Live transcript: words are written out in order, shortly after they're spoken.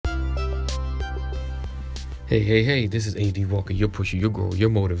Hey, this is AD Walker, your pusher, your grower, your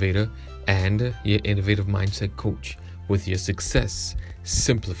motivator, and your innovative mindset coach with your Success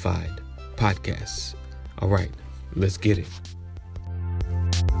Simplified podcast. All right, let's get it.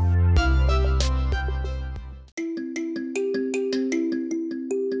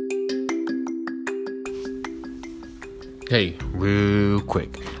 Hey, real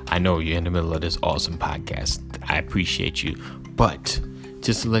quick, I know you're in the middle of this awesome podcast. I appreciate you, but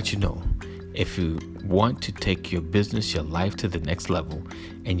just to let you know, if you want to take your business, your life to the next level,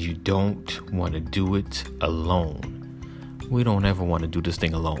 and you don't want to do it alone, we don't ever want to do this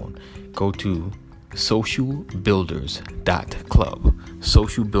thing alone. Go to socialbuilders.club.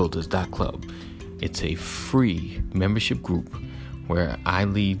 Socialbuilders.club. It's a free membership group where I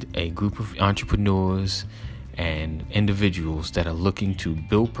lead a group of entrepreneurs and individuals that are looking to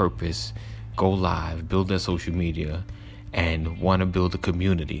build purpose, go live, build their social media, and want to build a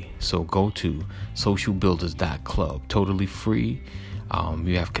community. So go to socialbuilders.club. Totally free.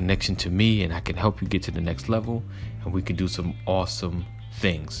 You have connection to me, and I can help you get to the next level, and we can do some awesome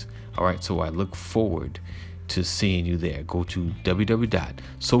things. All right, so I look forward to seeing you there. Go to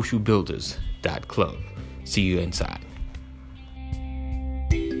www.socialbuilders.club. See you inside.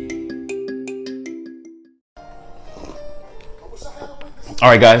 All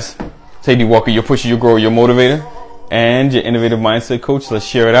right, guys. It's AD Walker, your pusher, your grower, your motivator, and your innovative mindset coach. Let's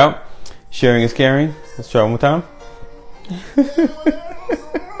share it out. Sharing is caring. Let's try one more time.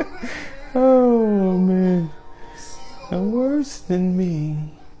 Oh, man. You're worse than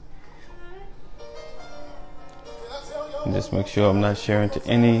me. And just make sure I'm not sharing to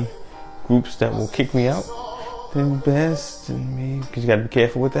any groups that will kick me out. They're best in me. Because you got to be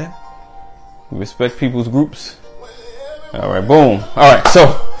careful with that. We respect people's groups. All right, boom. All right,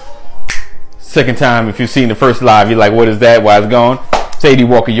 so second time, if you've seen the first live, you're like, what is that? Why it's gone? It's AD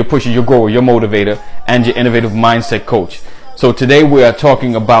Walker, your pusher, your grower, your motivator, and your innovative mindset coach. So today we are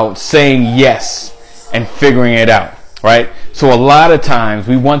talking about saying yes and figuring it out, right? So a lot of times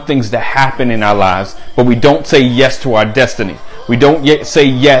we want things to happen in our lives, but we don't say yes to our destiny. We don't yet say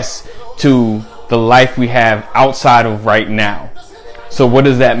yes to the life we have outside of right now. So what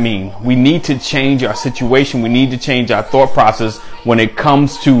does that mean? We need to change our situation. We need to change our thought process when it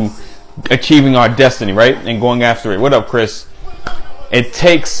comes to achieving our destiny, right? And going after it. What up, Chris? It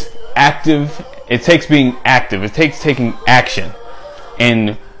takes being active. It takes taking action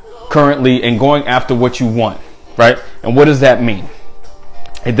and going after what you want, right? And what does that mean?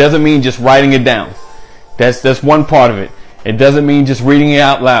 It doesn't mean just writing it down. That's one part of it. It doesn't mean just reading it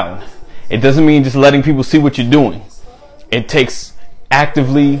out loud. It doesn't mean just letting people see what you're doing. It takes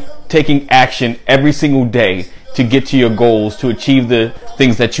actively taking action every single day to get to your goals, to achieve the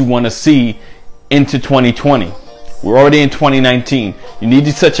things that you want to see into 2020. We're already in 2019. You need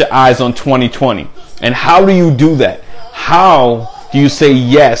to set your eyes on 2020. And how do you do that? How do you say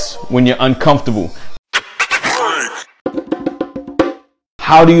yes when you're uncomfortable?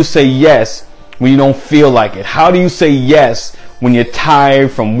 How do you say yes when you don't feel like it? How do you say yes when you're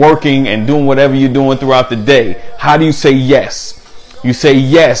tired from working and doing whatever you're doing throughout the day? How do you say yes? You say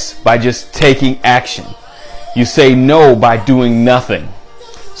yes by just taking action. You say no by doing nothing.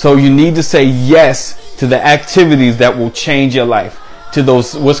 So you need to say yes to the activities that will change your life, to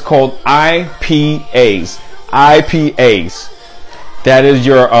those what's called IPAs. IPAs. That is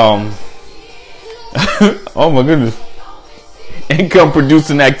your oh my goodness, income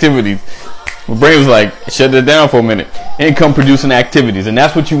producing activities. My brain was like, shut it down for a minute. Income producing activities, and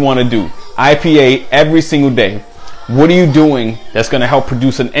that's what you want to do. IPA every single day. What are you doing that's going to help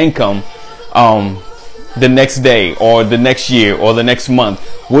produce an income the next day or the next year or the next month?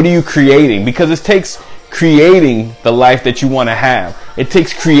 What are you creating? Because it takes creating the life that you want to have. It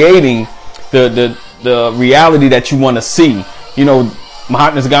takes creating the reality that you want to see. You know,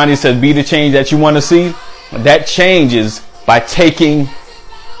 Mahatma Gandhi says, be the change that you want to see. That change is by taking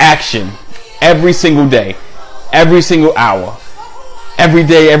action every single day, every single hour, every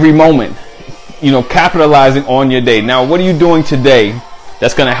day, every moment. You know, capitalizing on your day. Now, what are you doing today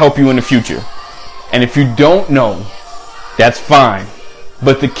that's going to help you in the future? And if you don't know, that's fine.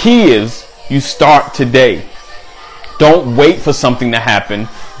 But the key is you start today. Don't wait for something to happen.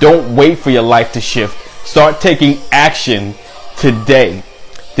 Don't wait for your life to shift. Start taking action today.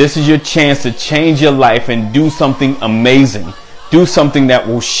 This is your chance to change your life and do something amazing. Do something that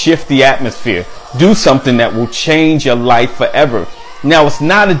will shift the atmosphere. Do something that will change your life forever. Now, it's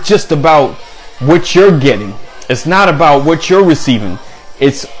not just about what you're getting. It's not about what you're receiving.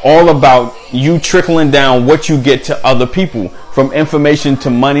 It's all about you trickling down what you get to other people, from information to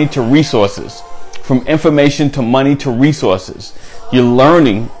money to resources. From information to money to resources. You're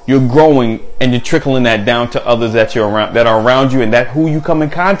learning, you're growing, and you're trickling that down to others that are around you and that who you come in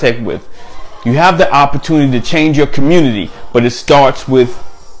contact with. You have the opportunity to change your community, but it starts with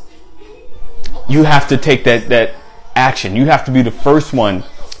you have to take that action. You have to be the first one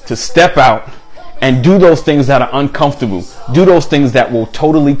to step out and do those things that are uncomfortable. Do those things that will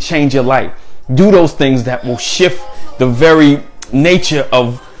totally change your life. Do those things that will shift the very nature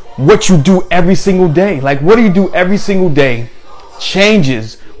of what you do every single day. Like, what do you do every single day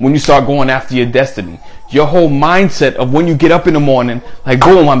changes when you start going after your destiny. Your whole mindset of when you get up in the morning, like,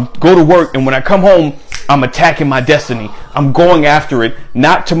 boom, I'm go to work, and when I come home, I'm attacking my destiny. I'm going after it,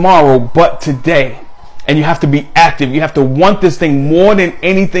 not tomorrow, but today. And you have to be active. You have to want this thing more than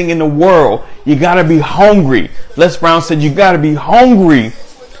anything in the world. You got to be hungry. Les Brown said you got to be hungry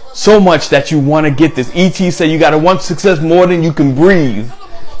so much that you want to get this. E.T. said you got to want success more than you can breathe.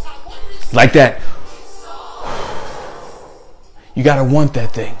 Like that. You got to want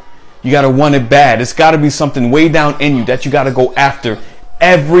that thing. You got to want it bad. It's got to be something way down in you that you got to go after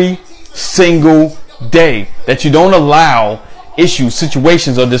every single day. That you don't allow issues,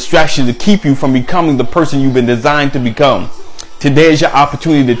 situations, or distractions to keep you from becoming the person you've been designed to become. Today is your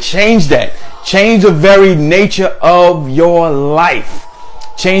opportunity to change that. Change the very nature of your life.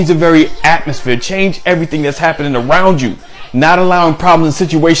 Change the very atmosphere. Change everything that's happening around you. Not allowing problems and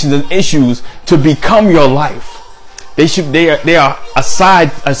situations and issues to become your life. They are a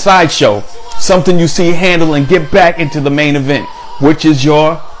sideshow. Something you see, handle, and get back into the main event, which is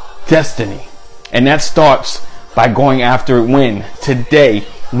your destiny. And that starts by going after it when today,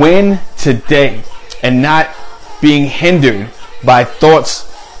 and not being hindered by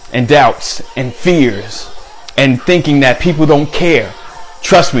thoughts and doubts and fears and thinking that people don't care.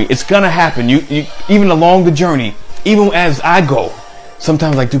 Trust me, it's gonna happen. You even along the journey, even as I go,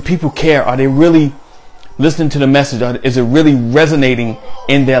 sometimes, like, do people care? Are they really listening to the message? Is it really resonating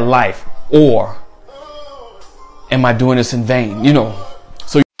in their life? Or am I doing this in vain? You know,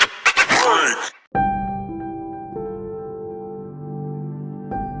 so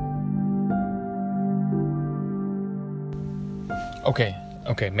okay,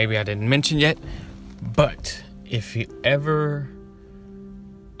 maybe I didn't mention yet, but if you ever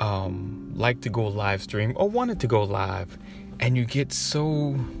like to go live stream or wanted to go live and you get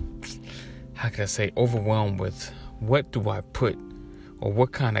so, how can I say, overwhelmed with what do I put or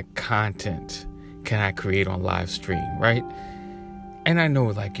what kind of content can I create on live stream, right? And I know,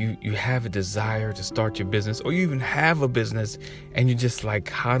 like, you have a desire to start your business, or you even have a business and you're just like,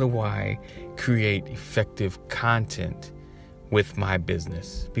 how do I create effective content with my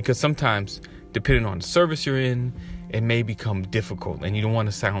business? Because sometimes, depending on the service you're in, it may become difficult and you don't want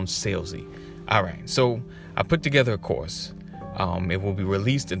to sound salesy. All right, so I put together a course. It will be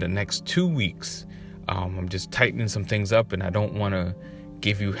released in the next 2 weeks. I'm just tightening some things up, and I don't want to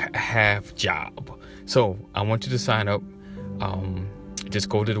give you a half job. So I want you to sign up. Just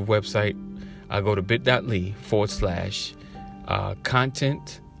go to the website. Go to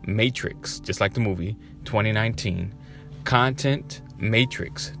bit.ly/content matrix, just like the movie, 2019. Content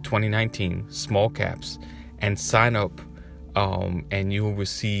Matrix 2019, small caps, and sign up, and you will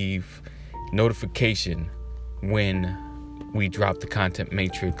receive notification when we drop the Content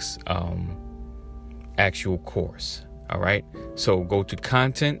Matrix actual course. All right, so go to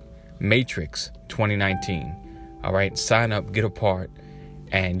Content Matrix 2019. All right, sign up, get a part,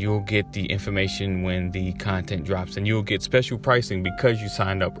 and you'll get the information when the content drops, and you'll get special pricing because you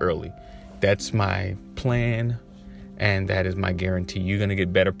signed up early. That's my plan. And that is my guarantee. You're going to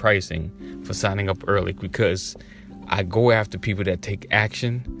get better pricing for signing up early, because I go after people that take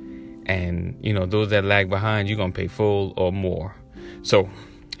action, and, you know, those that lag behind, you're going to pay full or more. So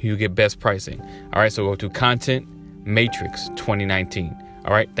you get best pricing. All right. So go to Content Matrix 2019.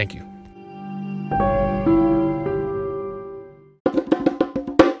 All right. Thank you.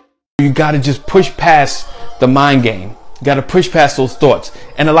 You got to just push past the mind game. You got to push past those thoughts.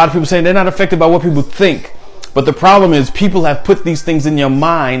 And a lot of people say they're not affected by what people think. But the problem is, people have put these things in your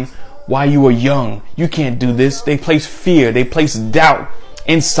mind while you were young. You can't do this. They place fear. They place doubt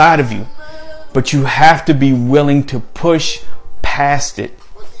inside of you. But you have to be willing to push past it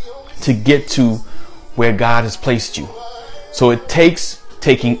to get to where God has placed you. So it takes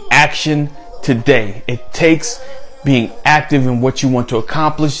taking action today. It takes being active in what you want to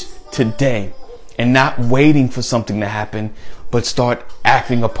accomplish today, and not waiting for something to happen, but start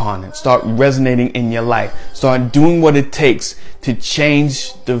acting upon it. Start resonating in your life. Start doing what it takes to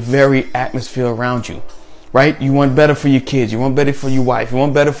change the very atmosphere around you, right? You want better for your kids. You want better for your wife. You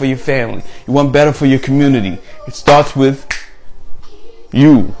want better for your family. You want better for your community. It starts with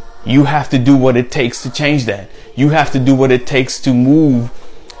you. You have to do what it takes to change that. You have to do what it takes to move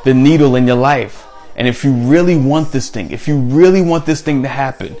the needle in your life. And if you really want this thing, if you really want this thing to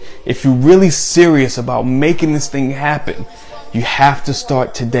happen, if you're really serious about making this thing happen, you have to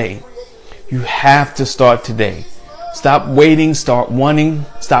start today. You have to start today. Stop waiting, start wanting,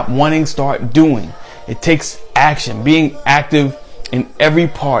 start doing. It takes action, being active in every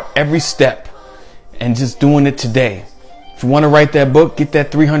part, every step, and just doing it today. If you want to write that book, get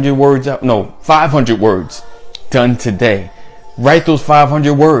that 300 words out. No, 500 words done today. Write those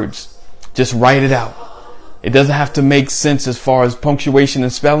 500 words. Just write it out. It doesn't have to make sense as far as punctuation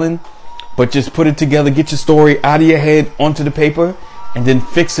and spelling, but just put it together. Get your story out of your head onto the paper and then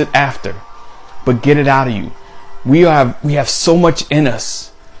fix it after. But get it out of you. We have so much in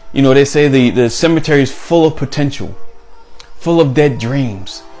us. You know, they say the cemetery is full of potential, full of dead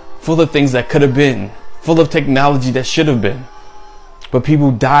dreams, full of things that could have been, full of technology that should have been. But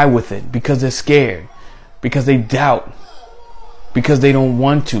people die with it because they're scared, because they doubt, because they don't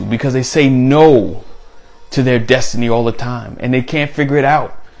want to, because they say no to their destiny all the time and they can't figure it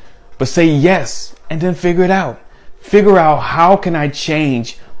out. But say yes and then figure it out. Figure out, how can I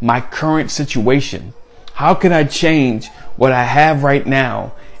change my current situation? How can I change what I have right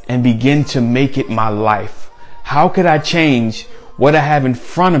now and begin to make it my life? How could I change what I have in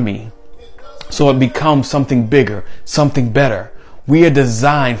front of me so it becomes something bigger, something better? We are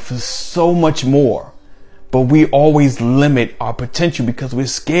designed for so much more, but we always limit our potential because we're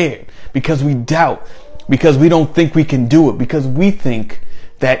scared, because we doubt, because we don't think we can do it, because we think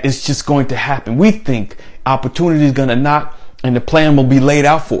that it's just going to happen. We think opportunity is going to knock and the plan will be laid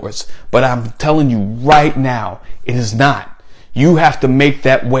out for us. But I'm telling you right now, it is not. You have to make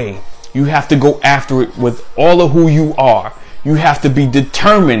that way. You have to go after it with all of who you are. You have to be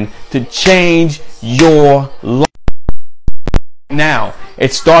determined to change your life. Now,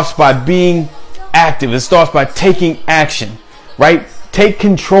 it starts by being active. It starts by taking action, right? Take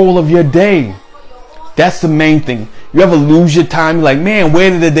control of your day. That's the main thing. You ever lose your time? You're like, man, where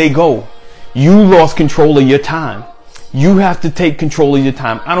did the day go? You lost control of your time. You have to take control of your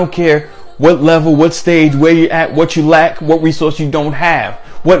time. I don't care what level, what stage, where you're at, what you lack, what resource you don't have,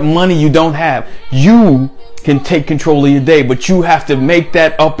 what money you don't have. You can take control of your day, but you have to make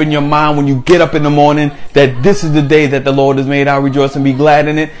that up in your mind when you get up in the morning, that this is the day that the Lord has made. I'll rejoice and be glad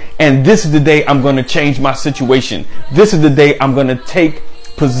in it. And this is the day I'm going to change my situation. This is the day I'm going to take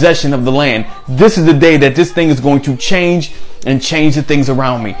possession of the land. This is the day that this thing is going to change and change the things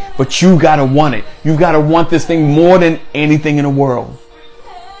around me. But you got to want it. You got to want this thing more than anything in the world.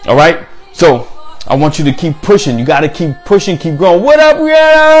 All right. So I want you to keep pushing. You got to keep pushing, keep growing. What up,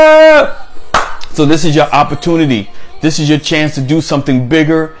 Rihanna? So this is your opportunity. This is your chance to do something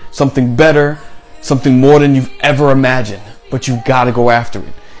bigger, something better, something more than you've ever imagined. But you got to go after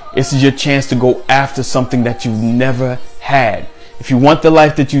it. This is your chance to go after something that you've never had. If you want the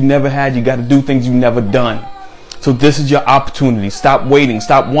life that you never had, you got to do things you've never done. So this is your opportunity. Stop waiting,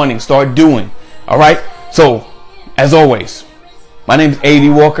 stop wanting, start doing. All right. So as always, my name is A.D.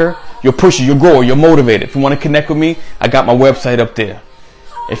 Walker. You're pusher, you're grower, you're motivated. If you want to connect with me, I got my website up there.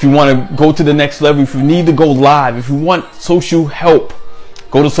 If you want to go to the next level, if you need to go live, if you want social help,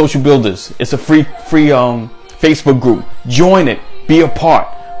 go to Social Builders. It's a free Facebook group. Join it. Be a part.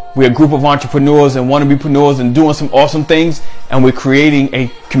 We're a group of entrepreneurs and wannabe-preneurs and doing some awesome things. And we're creating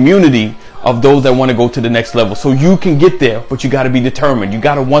a community of those that want to go to the next level. So you can get there, but you got to be determined. You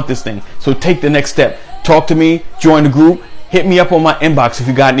got to want this thing. So take the next step. Talk to me. Join the group. Hit me up on my inbox if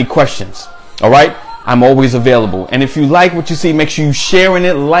you got any questions. All right. I'm always available. And if you like what you see, make sure you sharing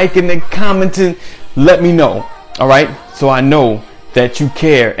it, liking it, commenting. Let me know. All right. So I know that you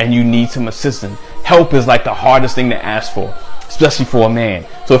care and you need some assistance. Help is like the hardest thing to ask for, especially for a man.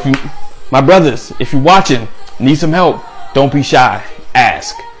 So if you, my brothers, if you're watching, need some help, don't be shy.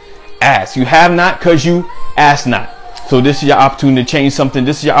 Ask. Ask. You have not because you ask not. So this is your opportunity to change something.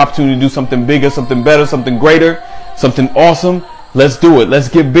 This is your opportunity to do something bigger, something better, something greater, something awesome. Let's do it. Let's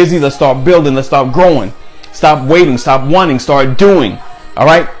get busy. Let's start building. Let's start growing. Stop waiting. Stop wanting. Start doing. All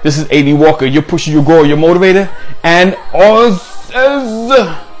right. This is A.D. Walker. You're pusher, you're grower, you're motivator. And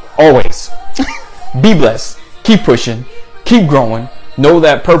always be blessed. Keep pushing. Keep growing. Know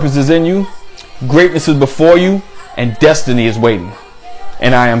that purpose is in you. Greatness is before you. And destiny is waiting.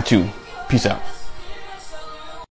 And I am too. Peace out.